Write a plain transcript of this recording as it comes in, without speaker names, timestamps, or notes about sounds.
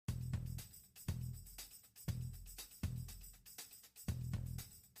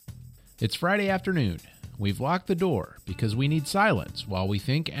It's Friday afternoon. We've locked the door because we need silence while we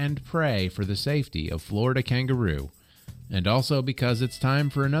think and pray for the safety of Florida Kangaroo, and also because it's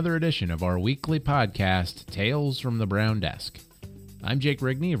time for another edition of our weekly podcast, Tales from the Brown Desk. I'm Jake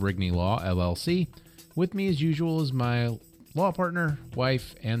Rigney of Rigney Law LLC. With me as usual is my law partner,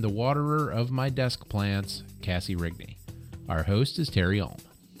 wife, and the waterer of my desk plants, Kassi Rigney. Our host is Terry Ulm.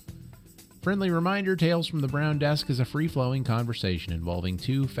 Friendly reminder, Tales from the Brown Desk is a free-flowing conversation involving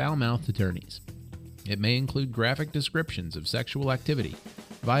two foul-mouthed attorneys. It may include graphic descriptions of sexual activity,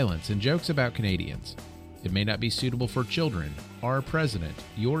 violence, and jokes about Canadians. It may not be suitable for children, our president,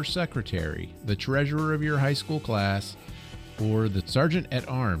 your secretary, the treasurer of your high school class, or the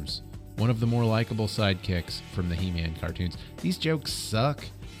sergeant-at-arms, one of the more likable sidekicks from the He-Man cartoons. These jokes suck.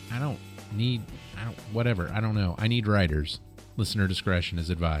 I don't know. I need writers. Listener discretion is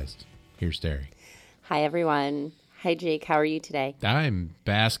advised. Here's Terry. Hi, everyone. Hi, Jake. How are you today? I'm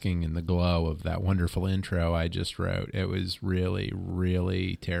basking in the glow of that wonderful intro I just wrote. It was really,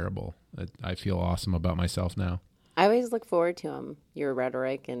 really terrible. I feel awesome about myself now. I always look forward to them. Your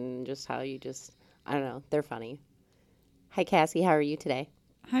rhetoric and just how you I don't know, they're funny. Hi, Kassi. How are you today?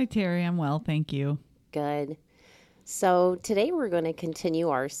 Hi, Terry. I'm well, thank you. Good. So today we're going to continue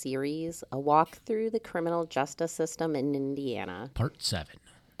our series, A Walk Through the Criminal Justice System in Indiana. Part 7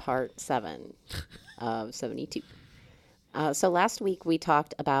 of 72. So last week we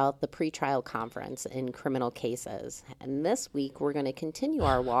talked about the pretrial conference in criminal cases. And this week we're going to continue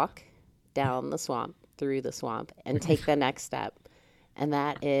our walk down the swamp, through the swamp, and take the next step. And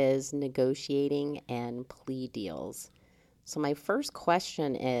that is negotiating and plea deals. So my first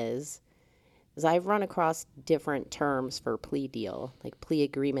question is I've run across different terms for plea deal, like plea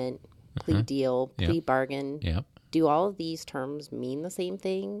agreement, plea deal, plea bargain. Yep. Do all of these terms mean the same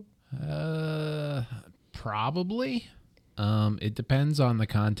thing? Probably. It depends on the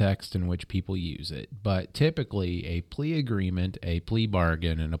context in which people use it. But typically, a plea agreement, a plea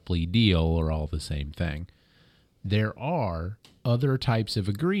bargain, and a plea deal are all the same thing. There are other types of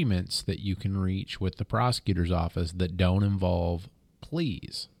agreements that you can reach with the prosecutor's office that don't involve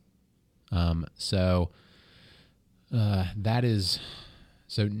pleas. That is...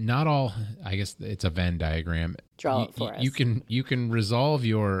 So not all, I guess it's a Venn diagram. Draw it for us. You can resolve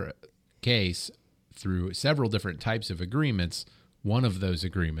your case through several different types of agreements. One of those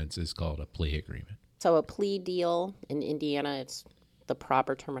agreements is called a plea agreement. So a plea deal in Indiana, it's the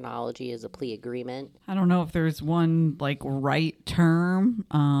proper terminology is a plea agreement. I don't know if there's one right term.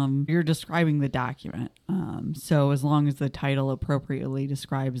 You're describing the document. So as long as the title appropriately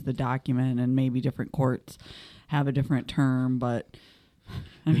describes the document, and maybe different courts have a different term, but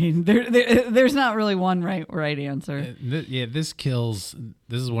I mean, there's not really one right answer. This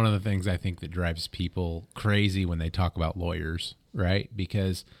is one of the things I think that drives people crazy when they talk about lawyers, right?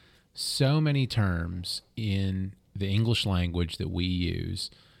 Because so many terms in the English language that we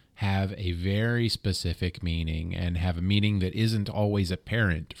use have a very specific meaning and have a meaning that isn't always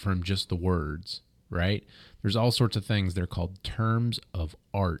apparent from just the words, right? There's all sorts of things. They're called terms of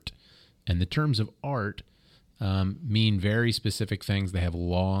art. And the terms of art mean very specific things. They have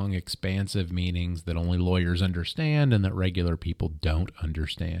long, expansive meanings that only lawyers understand and that regular people don't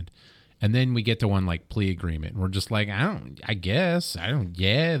understand. And then we get to one like plea agreement, and we're just like, they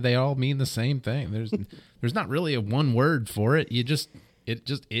all mean the same thing. There's not really a one word for it. It just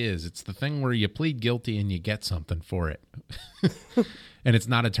is. It's the thing where you plead guilty and you get something for it. And it's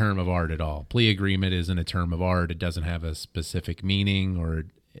not a term of art at all. Plea agreement isn't a term of art. It doesn't have a specific meaning or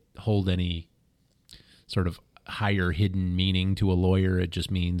hold any sort of higher hidden meaning to a lawyer. It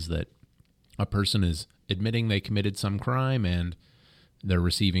just means that a person is admitting they committed some crime and they're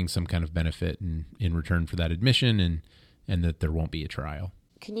receiving some kind of benefit in return for that admission, and that there won't be a trial.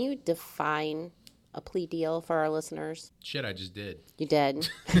 Can you define a plea deal for our listeners? Shit, I just did. You did?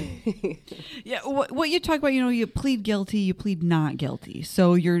 Yeah, what you talk about, you plead guilty, you plead not guilty.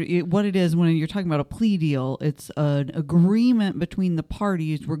 So what it is when you're talking about a plea deal, it's an agreement between the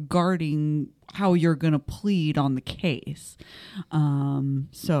parties regarding how you're going to plead on the case.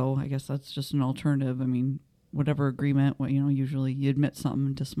 So I guess that's just an alternative. I mean, whatever agreement, usually you admit something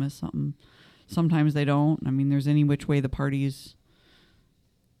and dismiss something. Sometimes they don't. I mean, there's any which way the parties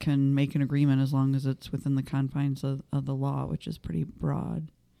can make an agreement as long as it's within the confines of the law, which is pretty broad.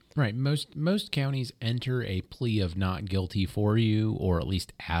 Right. Most counties enter a plea of not guilty for you, or at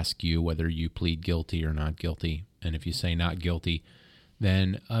least ask you whether you plead guilty or not guilty. And if you say not guilty,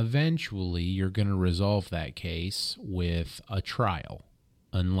 then eventually you're going to resolve that case with a trial,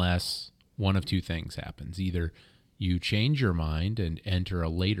 unless one of two things happens. Either you change your mind and enter a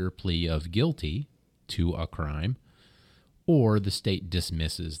later plea of guilty to a crime, or the state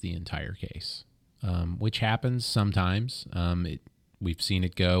dismisses the entire case, which happens sometimes. We've seen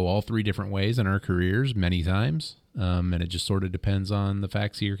it go all three different ways in our careers many times, and it just sort of depends on the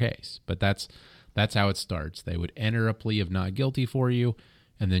facts of your case. But that's how it starts. They would enter a plea of not guilty for you,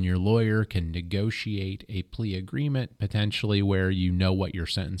 and then your lawyer can negotiate a plea agreement, potentially where you know what your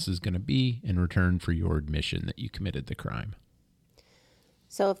sentence is going to be in return for your admission that you committed the crime.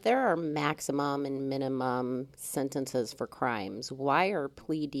 So if there are maximum and minimum sentences for crimes, why are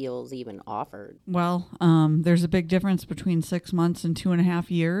plea deals even offered? Well, there's a big difference between 6 months and 2.5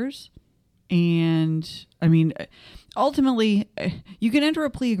 years. And I mean, ultimately, you can enter a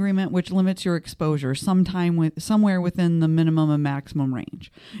plea agreement which limits your exposure somewhere within the minimum and maximum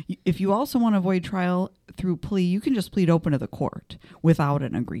range. If you also want to avoid trial through plea, you can just plead open to the court without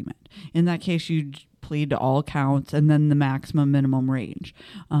an agreement. In that case, you plead to all counts and then the maximum minimum range.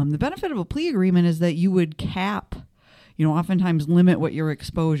 The benefit of a plea agreement is that you would cap, oftentimes limit what your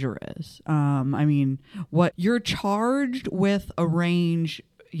exposure is. What you're charged with a range,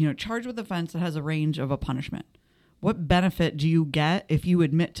 charged with offense that has a range of a punishment. What benefit do you get if you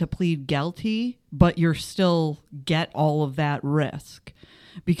admit to plead guilty, but you're still get all of that risk?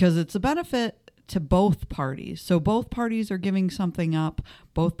 Because it's a benefit to both parties. So both parties are giving something up.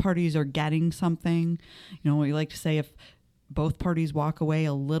 Both parties are getting something. We like to say if both parties walk away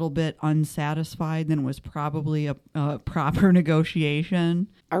a little bit unsatisfied, then it was probably a proper negotiation.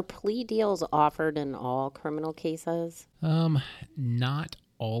 Are plea deals offered in all criminal cases? Not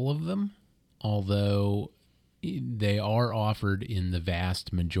all of them, although they are offered in the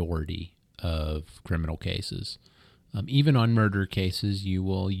vast majority of criminal cases. Even on murder cases, there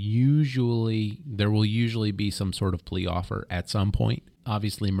will usually be some sort of plea offer at some point.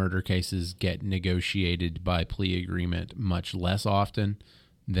 Obviously, murder cases get negotiated by plea agreement much less often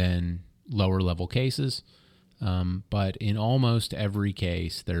than lower level cases. But in almost every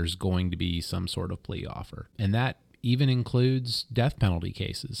case, there's going to be some sort of plea offer. And that even includes death penalty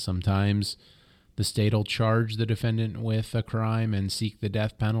cases. Sometimes the state will charge the defendant with a crime and seek the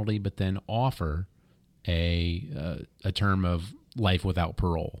death penalty, but then offer a term of life without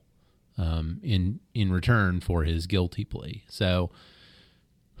parole in return for his guilty plea. So,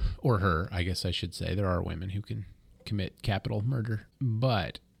 or her, I guess I should say. There are women who can commit capital murder,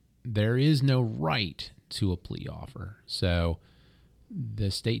 but there is no right to a plea offer. So the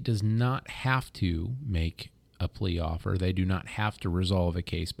state does not have to make a plea offer. They do not have to resolve a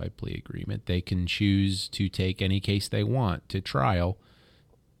case by plea agreement. They can choose to take any case they want to trial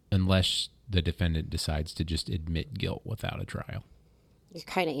unless the defendant decides to just admit guilt without a trial. You're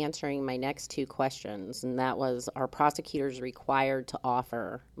kind of answering my next two questions, and that was, are prosecutors required to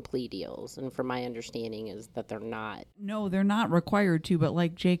offer plea deals? And from my understanding is that they're not. No, they're not required to, but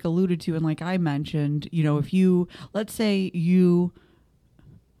like Jake alluded to and like I mentioned, if let's say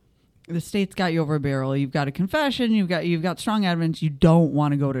the state's got you over a barrel, you've got a confession, you've got strong evidence, you don't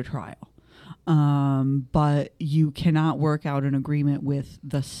want to go to trial. But you cannot work out an agreement with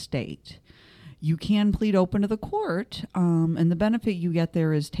the state. You can plead open to the court, and the benefit you get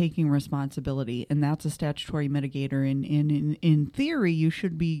there is taking responsibility, and that's a statutory mitigator. In theory, you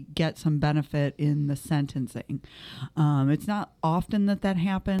should get some benefit in the sentencing. It's not often that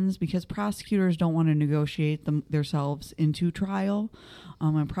happens because prosecutors don't want to negotiate themselves into trial,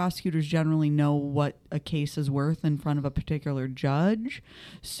 and prosecutors generally know what a case is worth in front of a particular judge,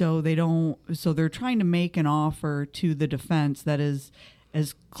 so they're trying to make an offer to the defense that is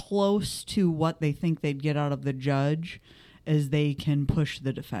as close to what they think they'd get out of the judge as they can push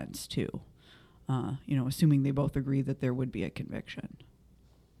the defense to, assuming they both agree that there would be a conviction.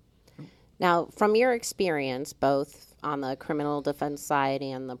 Now, from your experience, both on the criminal defense side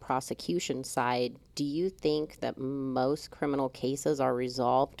and the prosecution side, do you think that most criminal cases are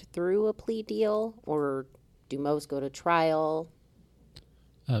resolved through a plea deal, or do most go to trial?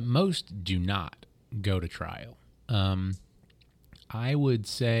 Most do not go to trial. I would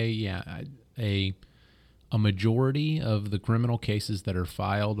say, a majority of the criminal cases that are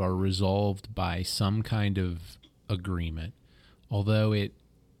filed are resolved by some kind of agreement, although it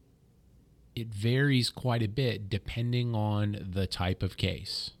varies quite a bit depending on the type of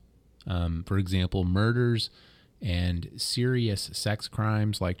case. For example, murders and serious sex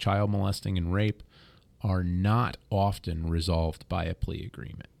crimes like child molesting and rape are not often resolved by a plea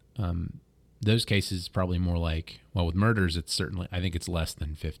agreement. Those cases probably more like, with murders, I think it's less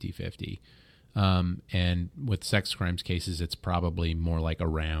than 50-50. And with sex crimes cases, it's probably more like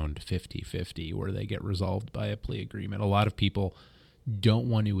around 50-50 where they get resolved by a plea agreement. A lot of people don't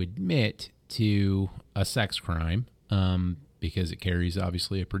want to admit to a sex crime because it carries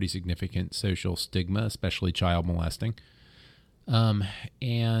obviously a pretty significant social stigma, especially child molesting.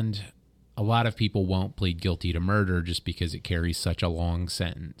 And a lot of people won't plead guilty to murder just because it carries such a long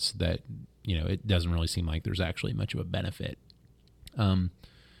sentence that, it doesn't really seem like there's actually much of a benefit.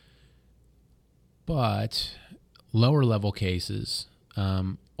 But lower level cases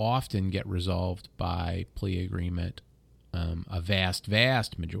often get resolved by plea agreement a vast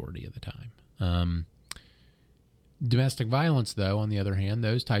majority of the time. Domestic violence, though, on the other hand,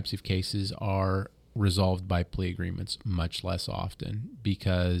 those types of cases are resolved by plea agreements much less often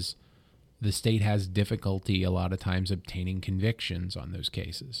because the state has difficulty a lot of times obtaining convictions on those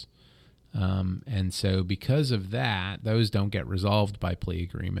cases. And so because of that, those don't get resolved by plea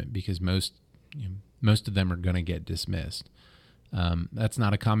agreement because most of them are going to get dismissed. That's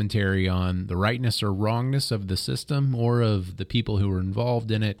not a commentary on the rightness or wrongness of the system or of the people who are involved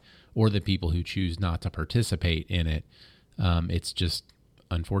in it or the people who choose not to participate in it. It's just,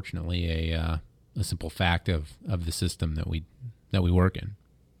 unfortunately, a simple fact of the system that we work in.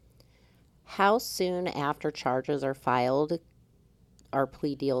 How soon after charges are filed are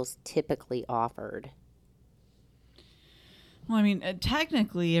plea deals typically offered? Well,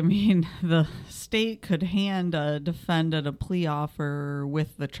 technically, the state could hand a defendant a plea offer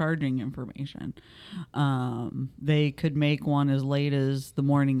with the charging information. They could make one as late as the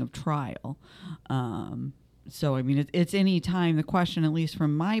morning of trial. So, it's any time. The question, at least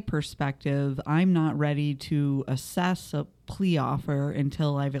from my perspective, I'm not ready to assess a plea offer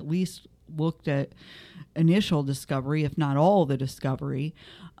until I've at least looked at initial discovery, if not all the discovery.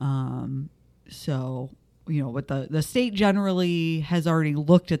 But the state generally has already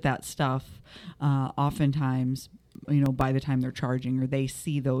looked at that stuff, oftentimes, by the time they're charging or they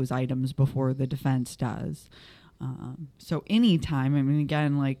see those items before the defense does. So anytime,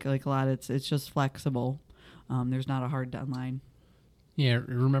 again, like a lot, it's just flexible. There's not a hard deadline. Yeah,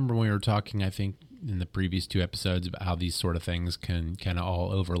 remember when we were talking, I think, in the previous 2 episodes about how these sort of things can kind of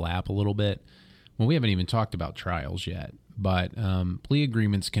all overlap a little bit? Well, we haven't even talked about trials yet, but plea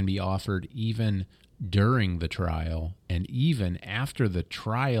agreements can be offered even during the trial and even after the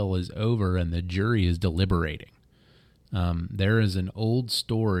trial is over and the jury is deliberating. There is an old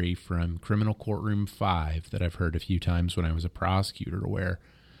story from Criminal Courtroom 5 that I've heard a few times when I was a prosecutor where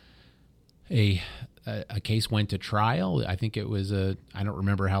a case went to trial. I think it was I don't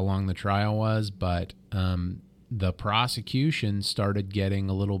remember how long the trial was, but the prosecution started getting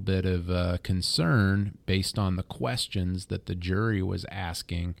a little bit of concern based on the questions that the jury was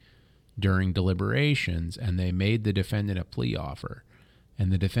asking during deliberations, and they made the defendant a plea offer.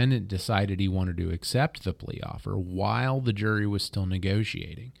 And the defendant decided he wanted to accept the plea offer while the jury was still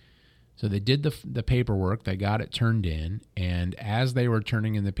negotiating. So they did the paperwork, they got it turned in, and as they were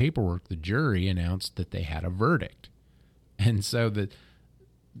turning in the paperwork, the jury announced that they had a verdict. And so the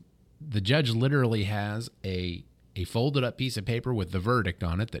judge literally has a folded up piece of paper with the verdict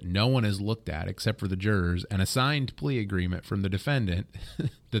on it that no one has looked at except for the jurors, and a signed plea agreement from the defendant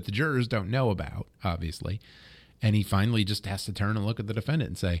that the jurors don't know about, obviously. And he finally just has to turn and look at the defendant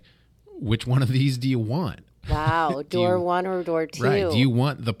and say, which one of these do you want? Wow, door 1 or door 2? Right. Do you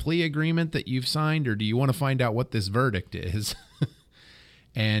want the plea agreement that you've signed, or do you want to find out what this verdict is?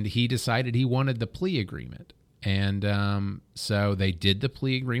 And he decided he wanted the plea agreement. And so they did the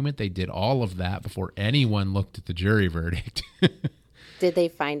plea agreement. They did all of that before anyone looked at the jury verdict. Did they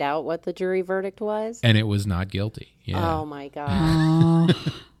find out what the jury verdict was? And it was not guilty. Yeah. Oh, my God.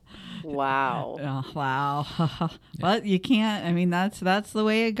 Wow. Oh, wow. But you can't, that's the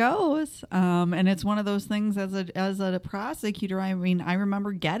way it goes. And it's one of those things as a prosecutor, I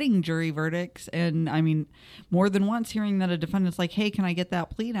remember getting jury verdicts and more than once hearing that a defendant's like, hey, can I get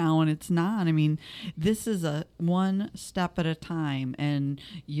that plea now? And it's not. This is a one step at a time. And,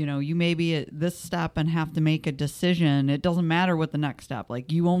 you may be at this step and have to make a decision. It doesn't matter what the next step.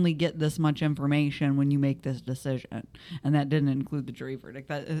 Like, you only get this much information when you make this decision. And that didn't include the jury verdict.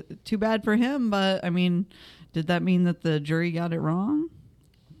 That too bad for him, but did that mean that the jury got it wrong?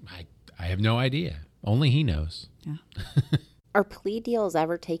 I have no idea. Only he knows. Yeah. Are plea deals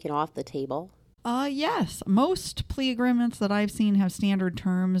ever taken off the table? Yes. Most plea agreements that I've seen have standard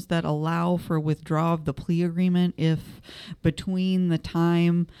terms that allow for withdrawal of the plea agreement if between the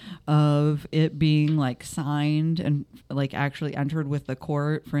time of it being signed and actually entered with the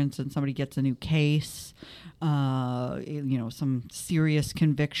court, for instance, somebody gets a new case, some serious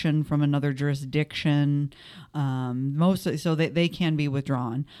conviction from another jurisdiction, so they can be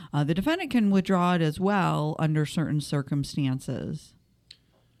withdrawn. The defendant can withdraw it as well under certain circumstances.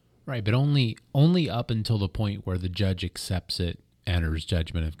 Right, but only up until the point where the judge accepts it, enters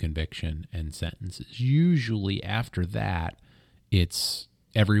judgment of conviction, and sentences. Usually after that,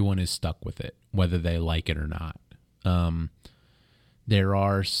 everyone is stuck with it, whether they like it or not. There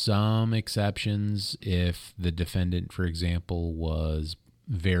are some exceptions if the defendant, for example, was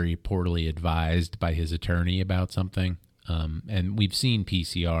very poorly advised by his attorney about something. And we've seen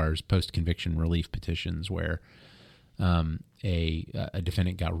PCRs, post-conviction relief petitions, where a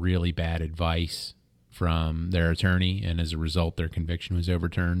defendant got really bad advice from their attorney, and as a result, their conviction was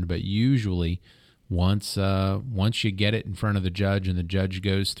overturned. But usually, once you get it in front of the judge and the judge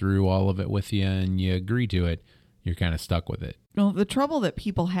goes through all of it with you and you agree to it, you're kind of stuck with it. Well, the trouble that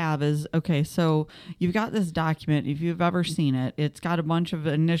people have is, okay, so you've got this document. If you've ever seen it, it's got a bunch of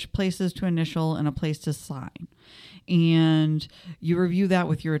places to initial and a place to sign. And you review that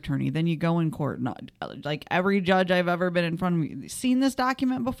with your attorney. Then you go in court. Not, like every judge I've ever been in front of me, seen this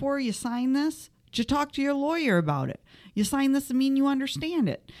document before? You sign this? Just talk to your lawyer about it. You sign this to mean you understand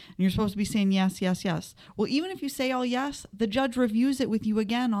it. And you're supposed to be saying yes, yes, yes. Well, even if you say all yes, the judge reviews it with you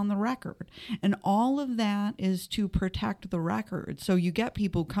again on the record. And all of that is to protect the record. So you get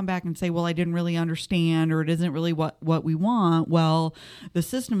people who come back and say, well, I didn't really understand, or it isn't really what we want. Well, the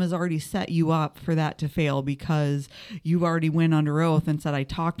system has already set you up for that to fail because you already went under oath and said, I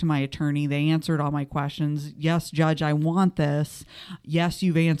talked to my attorney. They answered all my questions. Yes, judge, I want this. Yes,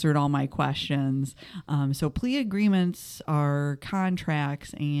 you've answered all my questions. So plea agreements are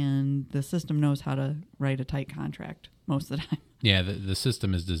contracts, and the system knows how to write a tight contract most of the time. Yeah, the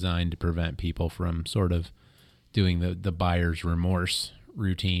system is designed to prevent people from sort of doing the buyer's remorse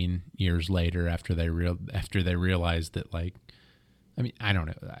routine years later after they realize that, like, I mean, I don't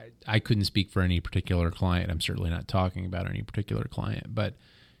know. I couldn't speak for any particular client. I'm certainly not talking about any particular client, but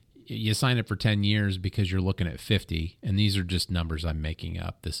you sign up for 10 years because you're looking at 50, and these are just numbers I'm making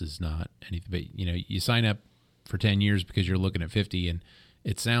up. This is not anything, but you sign up for 10 years because you're looking at 50, and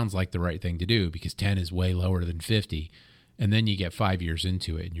it sounds like the right thing to do because 10 is way lower than 50. And then you get 5 years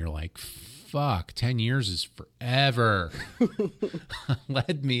into it and you're like, fuck, 10 years is forever.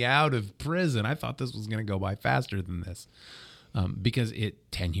 Led me out of prison. I thought this was going to go by faster than this. Because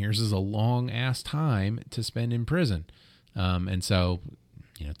 10 years is a long ass time to spend in prison. And so,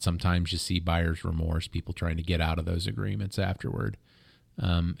 sometimes you see buyer's remorse, people trying to get out of those agreements afterward.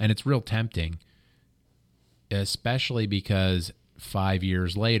 And it's real tempting, especially because 5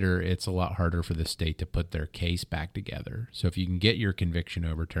 years later, it's a lot harder for the state to put their case back together. So if you can get your conviction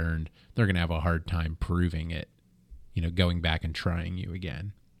overturned, they're going to have a hard time proving it, going back and trying you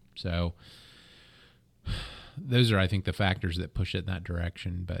again. So those are, I think, the factors that push it in that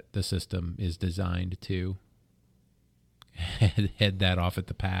direction. But the system is designed to head that off at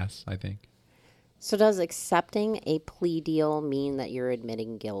the pass, I think. So does accepting a plea deal mean that you're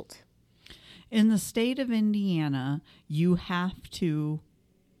admitting guilt? In the state of Indiana, you have to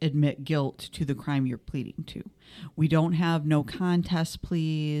admit guilt to the crime you're pleading to. We don't have no contest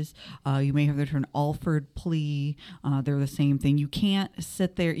pleas. You may have the term Alford plea. They're the same thing. You can't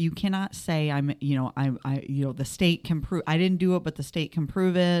sit there. You cannot say the state can prove I didn't do it, but the state can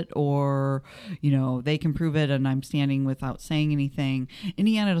prove it, or they can prove it, and I'm standing without saying anything.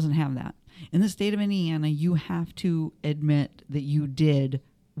 Indiana doesn't have that. In the state of Indiana, you have to admit that you did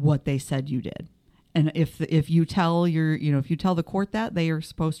what they said you did. And if you tell the court that, they are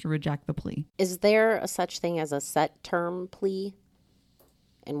supposed to reject the plea. Is there a such thing as a set term plea?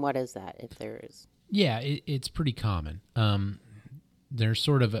 And what is that, if there is? Yeah, it's pretty common. There's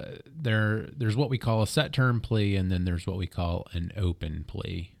sort of there's what we call a set term plea, and then there's what we call an open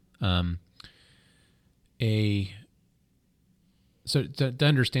plea. So to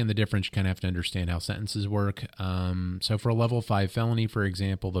understand the difference, you kind of have to understand how sentences work. So for a level 5 felony, for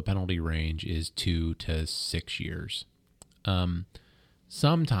example, the penalty range is 2 to 6 years.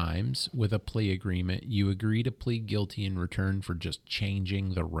 Sometimes with a plea agreement, you agree to plead guilty in return for just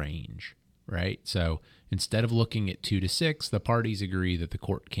changing the range, right? So instead of looking at 2 to 6, the parties agree that the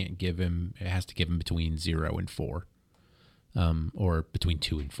court it has to give him between 0 and 4, or between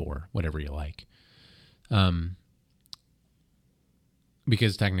 2 and 4, whatever you like.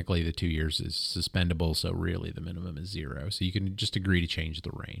 Because technically the 2 years is suspendable, so really the minimum is 0. So you can just agree to change the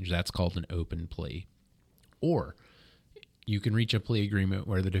range. That's called an open plea. Or you can reach a plea agreement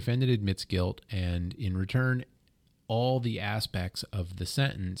where the defendant admits guilt, and in return, all the aspects of the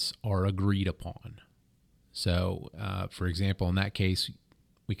sentence are agreed upon. So, for example, in that case,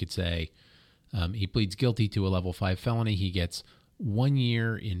 we could say he pleads guilty to a level 5 felony. He gets 1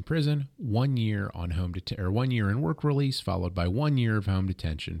 year in prison, 1 year on 1 year in work release, followed by 1 year of home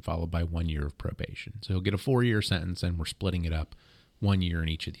detention, followed by 1 year of probation. So he'll get a 4-year sentence, and we're splitting it up 1 year in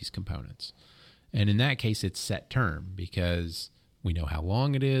each of these components. And in that case, it's set term because we know how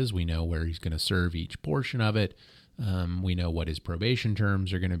long it is. We know where he's going to serve each portion of it. We know what his probation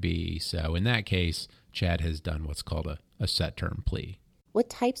terms are going to be. So in that case, Chad has done what's called a set term plea. What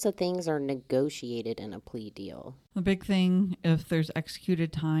types of things are negotiated in a plea deal? The big thing, if there's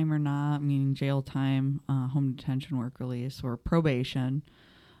executed time or not, meaning jail time, home detention, work release, or probation,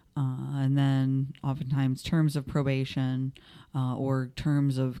 and then oftentimes terms of probation or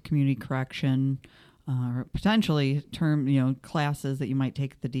terms of community correction, or potentially classes that you might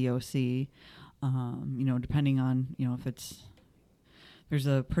take at the DOC, depending on, if there's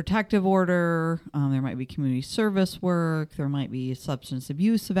a protective order, there might be community service work, there might be substance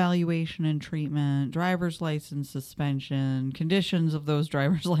abuse evaluation and treatment, driver's license suspension, conditions of those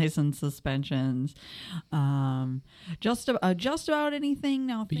driver's license suspensions, just about anything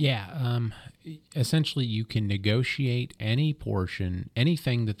now. Essentially you can negotiate anything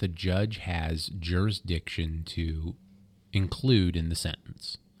that the judge has jurisdiction to include in the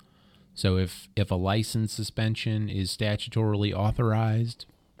sentence. So if a license suspension is statutorily authorized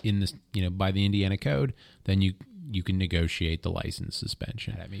by the Indiana Code, then you can negotiate the license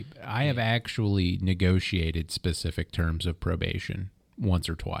suspension. I have actually negotiated specific terms of probation once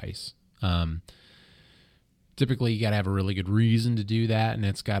or twice. Typically, you got to have a really good reason to do that, and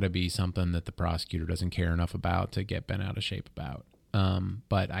it's got to be something that the prosecutor doesn't care enough about to get bent out of shape about.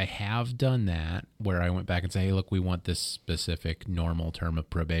 But I have done that where I went back and say, hey, look, we want this specific normal term of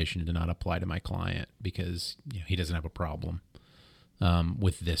probation to not apply to my client because he doesn't have a problem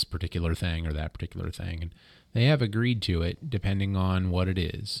with this particular thing or that particular thing. And they have agreed to it depending on what it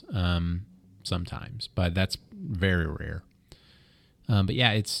is sometimes, but that's very rare. But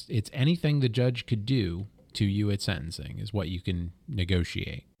yeah, it's anything the judge could do to you at sentencing is what you can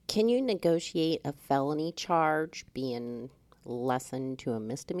negotiate. Can you negotiate a felony charge being lessened to a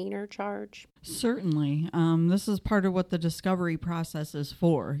misdemeanor charge? Certainly. This is part of what the discovery process is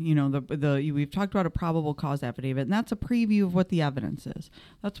for. We've talked about a probable cause affidavit, and that's a preview of what the evidence is.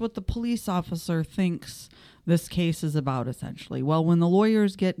 That's what the police officer thinks this case is about, essentially. Well, when the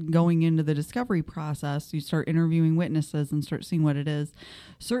lawyers get going into the discovery process, you start interviewing witnesses and start seeing what it is.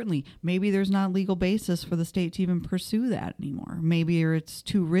 Certainly, maybe there's not a legal basis for the state to even pursue that anymore. Maybe it's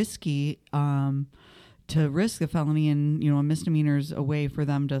too risky to risk the felony and, a misdemeanor's a way for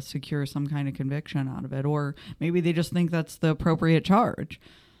them to secure some kind of conviction out of it. Or maybe they just think that's the appropriate charge.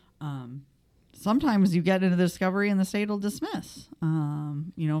 Sometimes you get into the discovery and the state will dismiss,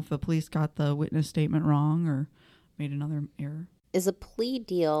 if the police got the witness statement wrong or made another error. Is a plea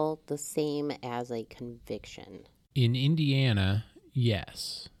deal the same as a conviction? In Indiana,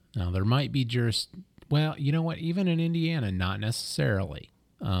 yes. Now, there might be even in Indiana, not necessarily.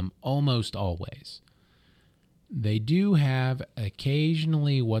 Almost always. They do have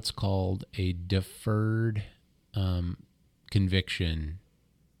occasionally what's called a deferred conviction,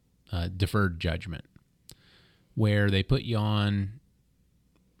 deferred judgment, where they put you on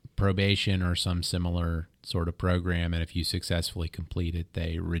probation or some similar sort of program, and if you successfully complete it,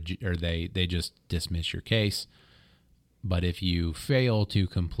 they just dismiss your case. But if you fail to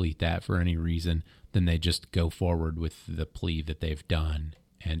complete that for any reason, then they just go forward with the plea that they've done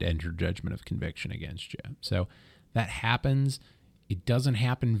and enter judgment of conviction against you. So that happens. It doesn't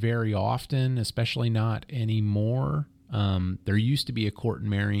happen very often, especially not anymore. There used to be a court in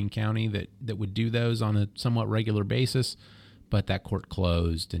Marion County that would do those on a somewhat regular basis, but that court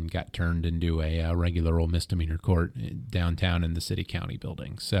closed and got turned into a regular old misdemeanor court downtown in the city county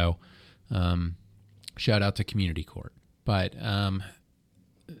building. So shout out to community court. But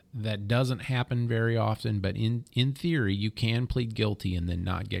that doesn't happen very often, but in theory, you can plead guilty and then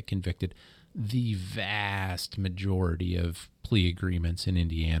not get convicted. The vast majority of plea agreements in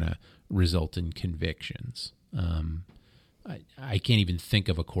Indiana result in convictions. I can't even think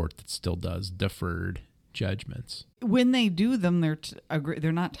of a court that still does deferred judgments. When they do them,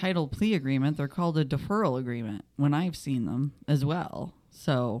 they're not titled plea agreement. They're called a deferral agreement when I've seen them as well.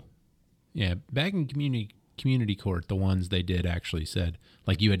 So, yeah, back in community court, the ones they did actually said,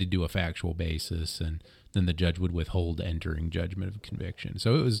 like, you had to do a factual basis, and then the judge would withhold entering judgment of conviction.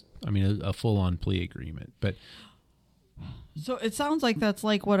 So it was, a full-on plea agreement. But so it sounds like that's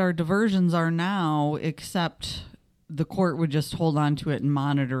like what our diversions are now, except the court would just hold on to it and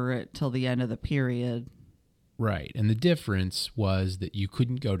monitor it till the end of the period. Right. And the difference was that you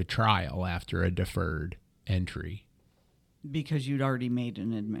couldn't go to trial after a deferred entry. Because you'd already made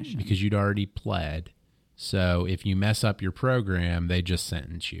an admission. Because you'd already pled. So if you mess up your program, they just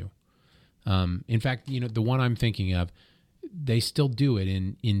sentence you. In fact, the one I'm thinking of, they still do it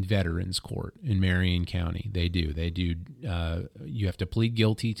in Veterans Court in Marion County. They do. You have to plead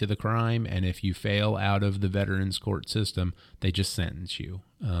guilty to the crime, and if you fail out of the Veterans Court system, they just sentence you.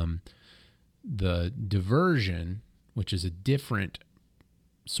 The diversion, which is a different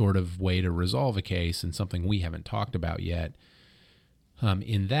sort of way to resolve a case, and something we haven't talked about yet.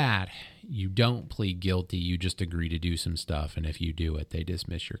 In that, you don't plead guilty, you just agree to do some stuff, and if you do it, they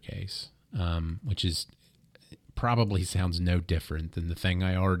dismiss your case, which is probably sounds no different than the thing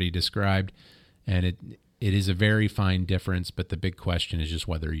I already described, and it is a very fine difference, but the big question is just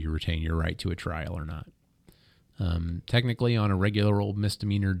whether you retain your right to a trial or not. Technically, on a regular old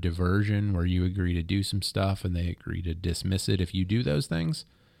misdemeanor diversion where you agree to do some stuff and they agree to dismiss it if you do those things,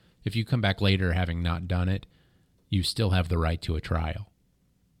 if you come back later having not done it, you still have the right to a trial.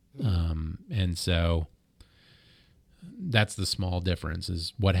 And so that's the small difference,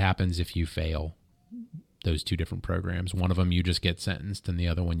 is what happens if you fail those two different programs. One of them you just get sentenced, and the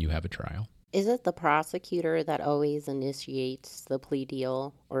other one you have a trial. Is it the prosecutor that always initiates the plea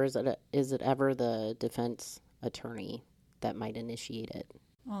deal, or is it ever the defense attorney that might initiate it?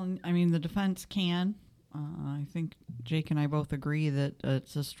 Well, I mean, the defense can. I think Jake and I both agree that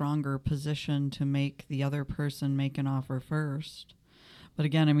it's a stronger position to make the other person make an offer first. But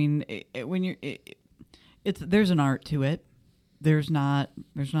again, I mean, there's an art to it. There's not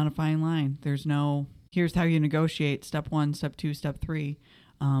a fine line. There's no, here's how you negotiate step 1, step 2, step 3,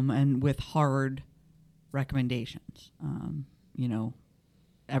 and with hard recommendations.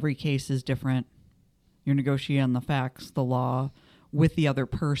 Every case is different. You're negotiating on the facts, the law, with the other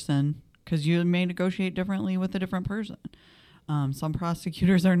person, because you may negotiate differently with a different person. Some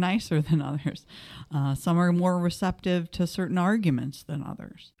prosecutors are nicer than others. Some are more receptive to certain arguments than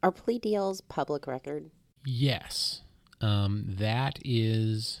others. Are plea deals public record? Yes. That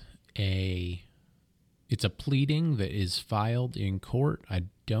is it's a pleading that is filed in court.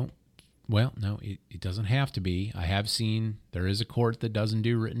 No, it doesn't have to be. I have seen there is a court that doesn't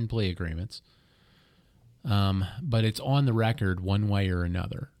do written plea agreements. But it's on the record one way or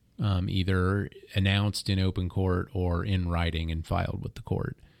another, either announced in open court or in writing and filed with the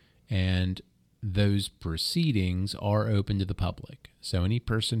court. And those proceedings are open to the public. So any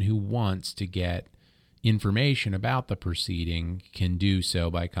person who wants to get information about the proceeding can do so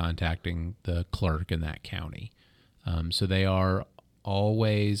by contacting the clerk in that county. So they are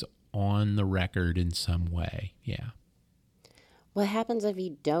always on the record in some way. Yeah. What happens if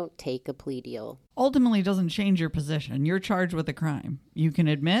you don't take a plea deal? Ultimately, it doesn't change your position. You're charged with a crime. You can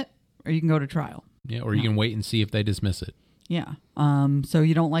admit or you can go to trial. Yeah, or you can wait and see if they dismiss it. Yeah. So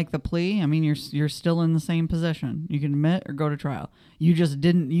you don't like the plea? I mean, you're still in the same position. You can admit or go to trial. You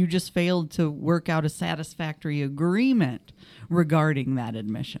just failed to work out a satisfactory agreement regarding that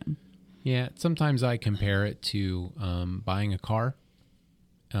admission. Yeah, sometimes I compare it to buying a car.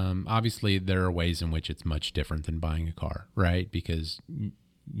 Obviously, there are ways in which it's much different than buying a car, right? Because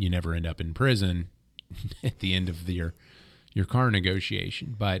you never end up in prison at the end of your car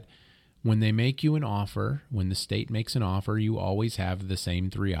negotiation. But when they make you an offer, when the state makes an offer, you always have the same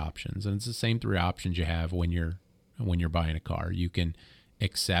 3 options. And it's the same 3 options you have when you're buying a car. You can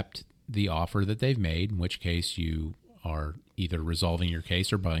accept the offer that they've made, in which case you are either resolving your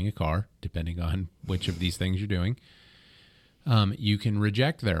case or buying a car, depending on which of these things you're doing. You can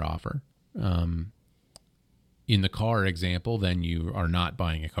reject their offer. In the car example, then you are not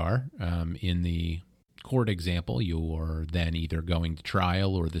buying a car. In the court example, you are then either going to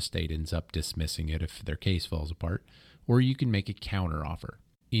trial or the state ends up dismissing it if their case falls apart, or you can make a counter offer.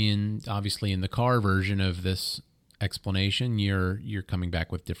 Obviously in the car version of this explanation, you're coming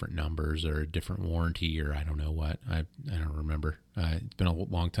back with different numbers or a different warranty or I don't know what. I don't remember. It's been a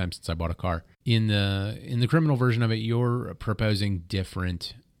long time since I bought a car. In the criminal version of it, you're proposing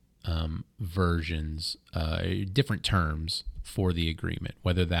different versions, different terms for the agreement,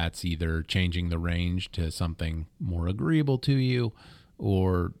 whether that's either changing the range to something more agreeable to you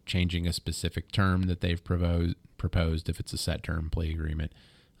or changing a specific term that they've proposed if it's a set term plea agreement.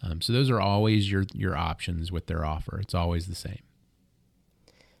 So those are always your options with their offer. It's always the same.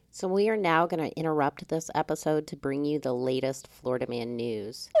 So we are now going to interrupt this episode to bring you the latest Florida Man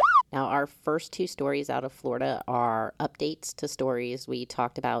news. Now, our first 2 stories out of Florida are updates to stories we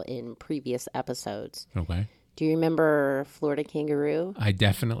talked about in previous episodes. Okay. Do you remember Florida Kangaroo? I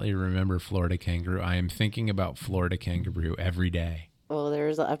definitely remember Florida Kangaroo. I am thinking about Florida Kangaroo every day. Well,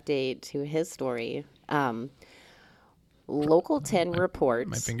 there's an update to his story. Local 10 reports.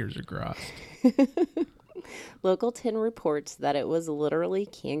 My fingers are crossed. Local 10 reports that it was literally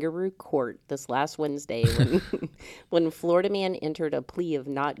kangaroo court this last Wednesday when Florida Man entered a plea of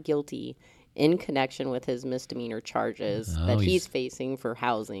not guilty in connection with his misdemeanor charges that he's facing for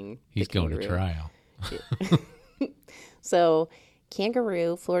housing. He's going to trial. So,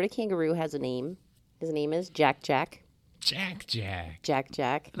 Florida Kangaroo has a name. His name is Jack. Jack. Did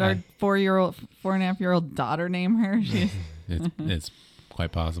our 4.5-year-old daughter name her? It's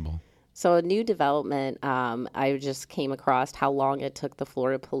quite possible. So a new development, I just came across how long it took the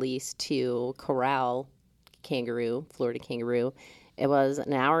Florida police to corral Florida kangaroo. It was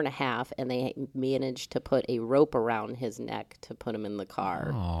an hour and a half, and they managed to put a rope around his neck to put him in the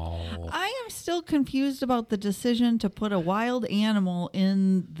car. Oh. I am still confused about the decision to put a wild animal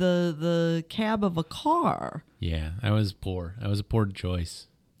in the cab of a car. Yeah, that was poor. That was a poor choice.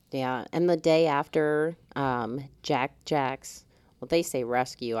 Yeah, and the day after Jack's, well, they say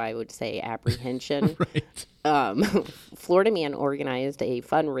rescue, I would say apprehension. Right. Florida man organized a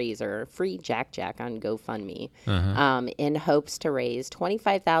fundraiser, free Jack on GoFundMe, in hopes to raise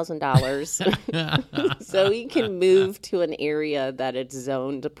 $25,000 so he can move to an area that it's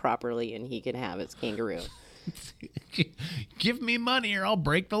zoned properly and he can have his kangaroo. Give me money or I'll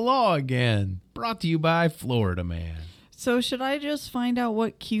break the law again. Brought to you by Florida Man. So should I just find out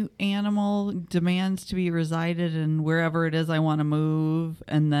what cute animal demands to be resided in wherever it is I want to move?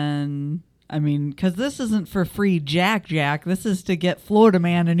 And then, I mean, because this isn't for free Jack. This is to get Florida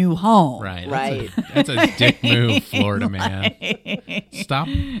Man a new home. Right. That's a dick move, Florida Man.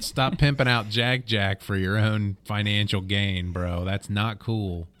 Stop pimping out Jack for your own financial gain, bro. That's not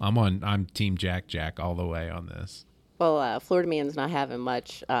cool. I'm Team Jack all the way on this. Well, Florida man's not having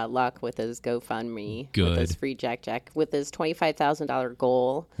much luck with his GoFundMe, with his free Jack. With his $25,000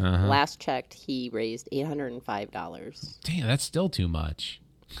 goal, last checked, he raised $805. Damn, that's still too much.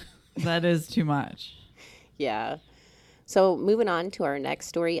 That is too much. Yeah. So moving on to our next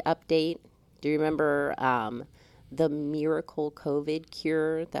story update. Do you remember the miracle COVID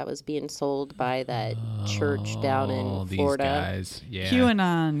cure that was being sold by that church down in Florida? These guys, yeah.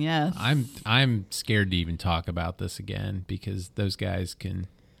 QAnon, yes. I'm scared to even talk about this again because those guys can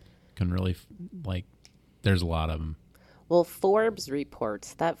really there's a lot of them. Well, Forbes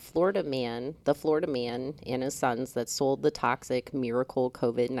reports that the Florida man and his sons that sold the toxic miracle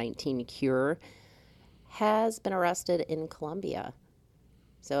COVID-19 cure has been arrested in Colombia.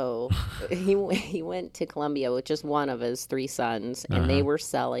 So he went to Colombia with just one of his three sons, and they were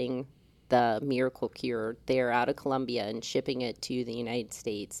selling the miracle cure there out of Colombia and shipping it to the United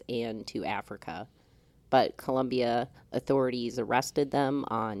States and to Africa. But Colombia authorities arrested them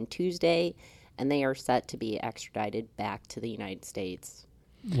on Tuesday, and they are set to be extradited back to the United States.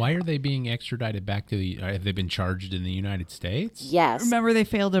 Why are they being extradited back to have they been charged in the United States? Yes. Remember, they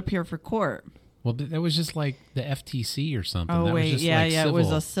failed to appear for court. Well, that was just like the FTC or something. Oh, that wait. was just It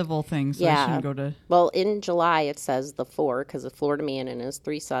was a civil thing, so I shouldn't go to... Well, in July, it says because the Florida man and his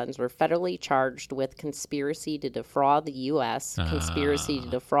three sons were federally charged with conspiracy to defraud the U.S., conspiracy to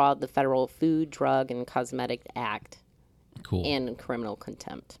defraud the Federal Food, Drug, and Cosmetic Act, and criminal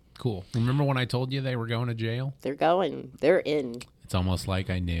contempt. Cool. Remember when I told you they were going to jail? They're going. They're in. It's almost like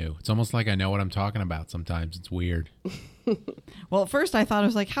I knew. It's almost like I know what I'm talking about sometimes. It's weird. Well, at first I thought, it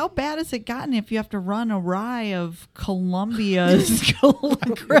was like, how bad has it gotten if you have to run awry of Colombia's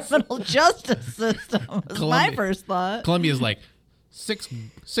criminal justice system? Was my first thought. Colombia's like, six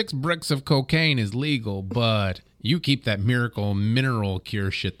bricks of cocaine is legal, but you keep that miracle mineral cure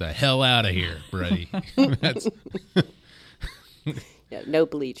shit the hell out of here, buddy. That's... Yeah, no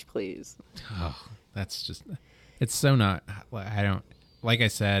bleach, please. Oh, that's just... It's so not... I don't... Like I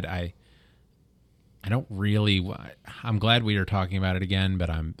said, I don't really... I'm glad we are talking about it again,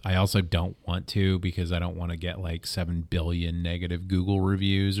 but I also don't want to because I don't want to get like 7 billion negative Google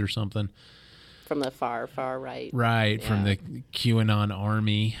reviews or something. From the far right. Right, from the QAnon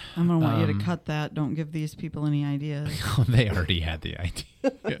army. I'm going to want you to cut that. Don't give these people any ideas. They already had the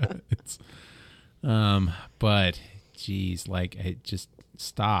idea. But, geez, just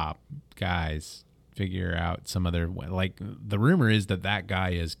stop, guys. Figure out some other way. Like, the rumor is that guy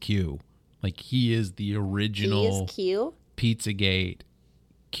is Q. Like, he is the original... He is Q? Pizzagate,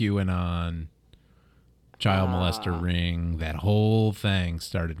 QAnon, child molester ring. That whole thing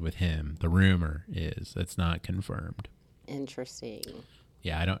started with him. The rumor is. It's not confirmed. Interesting.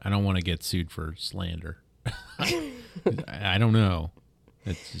 Yeah, I don't want to get sued for slander. I don't know.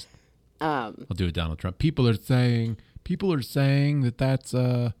 It's just... I'll do it, Donald Trump. People are saying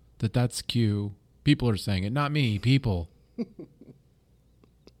that's Q. People are saying it, not me. People.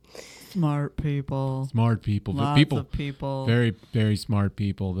 Smart people. Lots of people. Very, very smart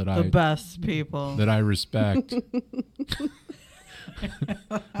people the best people that I respect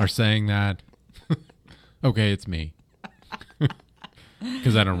are saying that. Okay, it's me.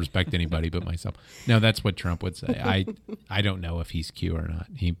 Because I don't respect anybody but myself. No, that's what Trump would say. I don't know if he's Q or not.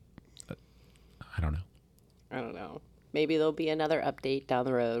 I don't know. Maybe there'll be another update down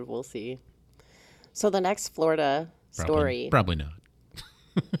the road. We'll see. So the next Florida story. Probably not.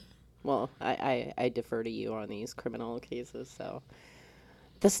 Well, I defer to you on these criminal cases. So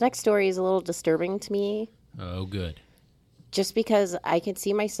This next story is a little disturbing to me. Oh, good. Just because I can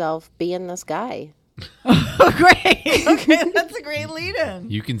see myself being this guy. Oh, great. Okay, that's a great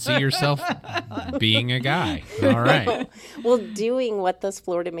lead-in. You can see yourself being a guy. All right. Well, doing what this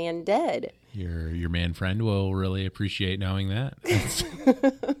Florida man did. Your man friend will really appreciate knowing that.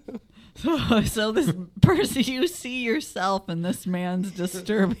 So this person, you see yourself in this man's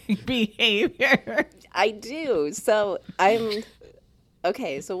disturbing behavior. I do. So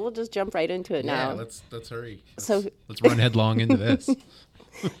okay, so we'll just jump right into it now. Yeah, let's hurry. So let's run headlong into this.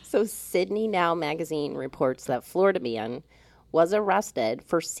 So Sydney Now magazine reports that Florida man was arrested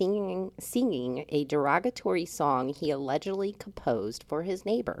for singing a derogatory song he allegedly composed for his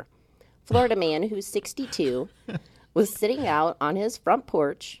neighbor. Florida man, who's 62, was sitting out on his front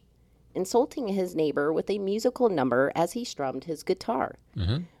porch, insulting his neighbor with a musical number as he strummed his guitar.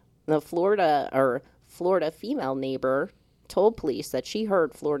 Mm-hmm. The Florida female neighbor told police that she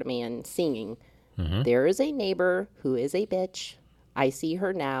heard Florida man singing, Mm-hmm. "There is a neighbor who is a bitch. I see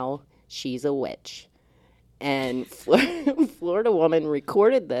her now. She's a witch." And Florida woman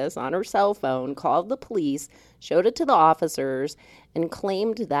recorded this on her cell phone, called the police, showed it to the officers, and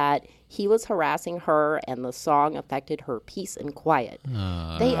claimed that he was harassing her and the song affected her peace and quiet.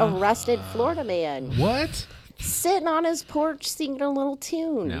 They arrested Florida man. What? Sitting on his porch singing a little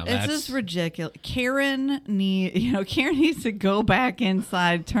tune. Now It's that's just ridiculous. Karen needs to go back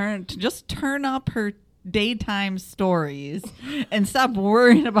inside, turn up her daytime stories and stop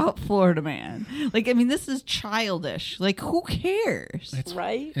worrying about Florida man. Like, I mean, this is childish. Like, who cares?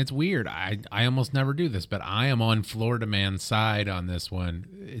 Right? It's weird. I almost never do this, but I am on Florida man's side on this one.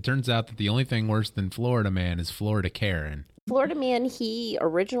 It turns out that the only thing worse than Florida man is Florida Karen. Florida man, he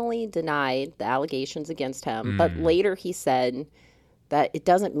originally denied the allegations against him, but later he said that it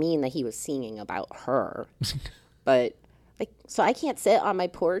doesn't mean that he was singing about her. But, so I can't sit on my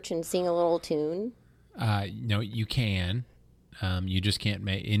porch and sing a little tune? No, you can. You just can't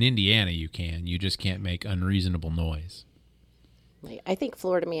make... In Indiana, you can. You just can't make unreasonable noise. I think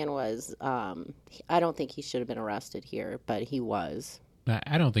Florida man was... I don't think he should have been arrested here, but he was.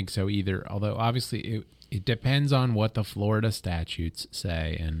 I don't think so either, although obviously it depends on what the Florida statutes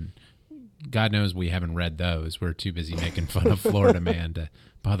say, and God knows we haven't read those. We're too busy making fun of Florida man to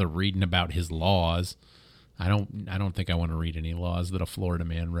bother reading about his laws. I don't think I want to read any laws that a Florida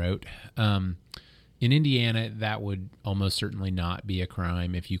man wrote. In Indiana, that would almost certainly not be a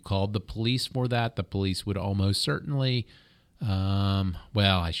crime. If you called the police for that, the police would almost certainly...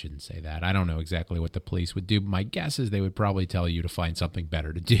 well, I shouldn't say that. I don't know exactly what the police would do. But my guess is they would probably tell you to find something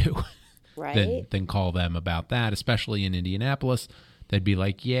better to do Right? than call them about that, especially in Indianapolis. They'd be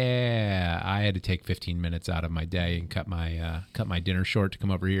like, yeah, I had to take 15 minutes out of my day and cut my dinner short to come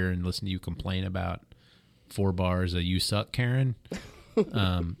over here and listen to you complain about 4 bars of "You Suck, Karen."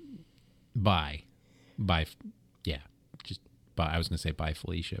 Bye. Yeah, just bye. I was going to say bye,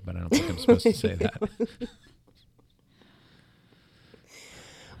 Felicia, but I don't think I'm supposed to say that.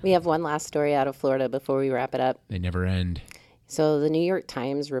 We have one last story out of Florida before we wrap it up. They never end. So the New York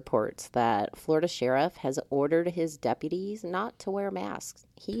Times reports that Florida sheriff has ordered his deputies not to wear masks.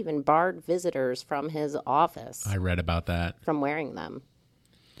 He even barred visitors from his office I read about that. from wearing them.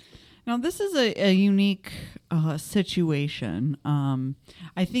 Now, this is a unique situation.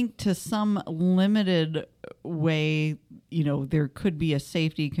 I think to some limited way, there could be a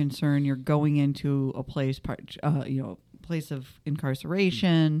safety concern. You're going into a place, place of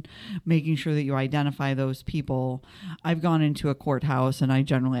incarceration, making sure that you identify those people. I've gone into a courthouse and I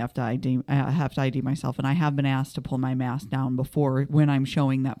generally have to ID myself, and I have been asked to pull my mask down before when I'm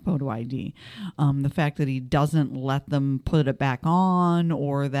showing that photo ID. The fact that he doesn't let them put it back on,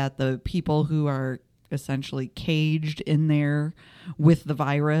 or that the people who are essentially caged in there with the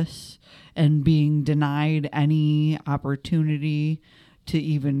virus and being denied any opportunity to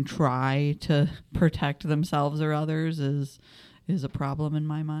even try to protect themselves or others is a problem in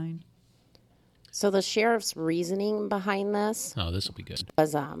my mind. So the sheriff's reasoning behind this This will be good.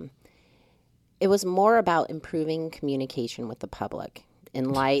 was it was more about improving communication with the public. In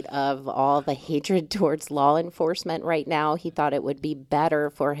light of all the hatred towards law enforcement right now, he thought it would be better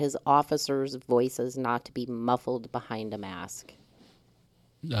for his officers' voices not to be muffled behind a mask.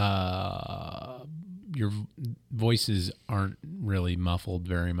 Your voices aren't really muffled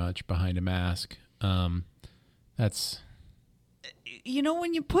very much behind a mask. That's...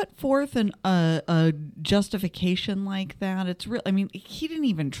 when you put forth a justification like that, it's real. I mean, he didn't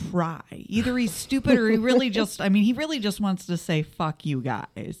even try. Either he's stupid or he really just wants to say, fuck you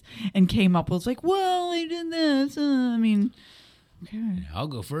guys, and came up with like, well, I did this. Okay. I'll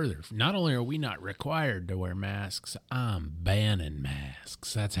go further. Not only are we not required to wear masks, I'm banning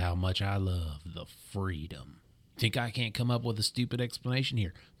masks. That's how much I love the freedom. Think I can't come up with a stupid explanation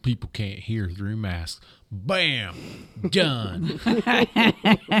here? People can't hear through masks. Bam! Done.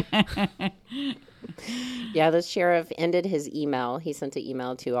 Yeah, the sheriff ended his email. He sent an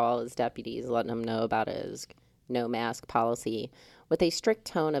email to all his deputies letting them know about his no mask policy with a strict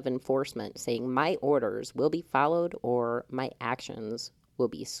tone of enforcement, saying, "My orders will be followed or my actions will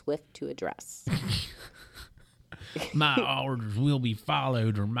be swift to address." My orders will be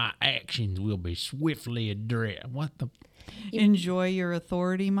followed or my actions will be swiftly addressed. What the... Enjoy your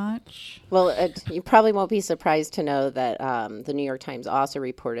authority much? Well, you probably won't be surprised to know that the New York Times also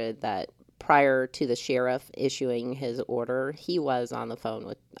reported that prior to the sheriff issuing his order, he was on the phone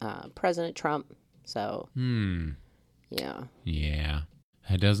with President Trump. So, yeah. Yeah,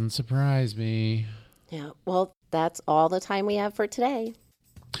 that doesn't surprise me. Yeah, well, that's all the time we have for today.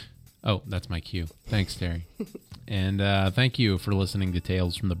 Oh, that's my cue. Thanks, Terry. And thank you for listening to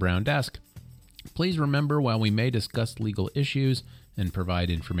Tales from the Brown Desk. Please remember, while we may discuss legal issues and provide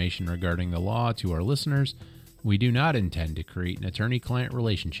information regarding the law to our listeners, we do not intend to create an attorney-client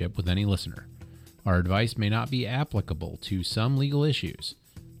relationship with any listener. Our advice may not be applicable to some legal issues.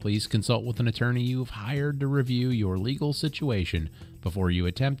 Please consult with an attorney you have hired to review your legal situation before you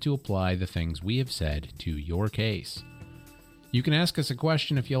attempt to apply the things we have said to your case. You can ask us a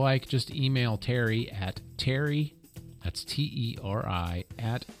question if you like. Just email Terry at Terry, that's T-E-R-I,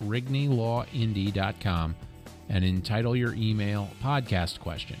 at RigneyLawIndy.com and entitle your email Podcast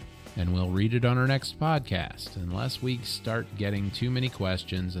Question. And we'll read it on our next podcast, unless we start getting too many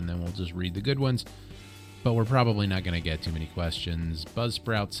questions, and then we'll just read the good ones. But we're probably not going to get too many questions.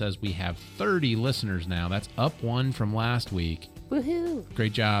 Buzzsprout says we have 30 listeners now. That's up one from last week. Woohoo!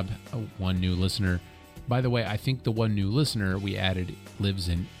 Great job, one new listener. By the way, I think the one new listener we added lives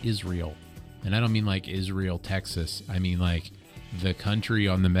in Israel. And I don't mean like Israel, Texas. I mean like the country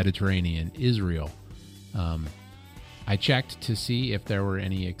on the Mediterranean, Israel. I checked to see if there were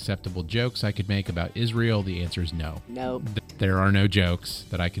any acceptable jokes I could make about Israel. The answer is no. Nope. There are no jokes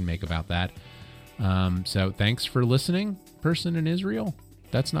that I can make about that. So thanks for listening, person in Israel.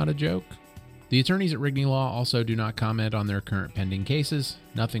 That's not a joke. The attorneys at Rigney Law also do not comment on their current pending cases.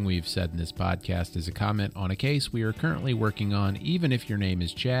 Nothing we've said in this podcast is a comment on a case we are currently working on, even if your name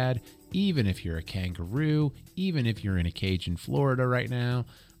is Chad, even if you're a kangaroo, even if you're in a cage in Florida right now.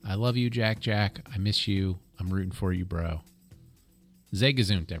 I love you, Jack. I miss you. I'm rooting for you, bro. Zay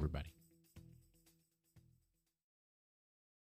gesund, everybody.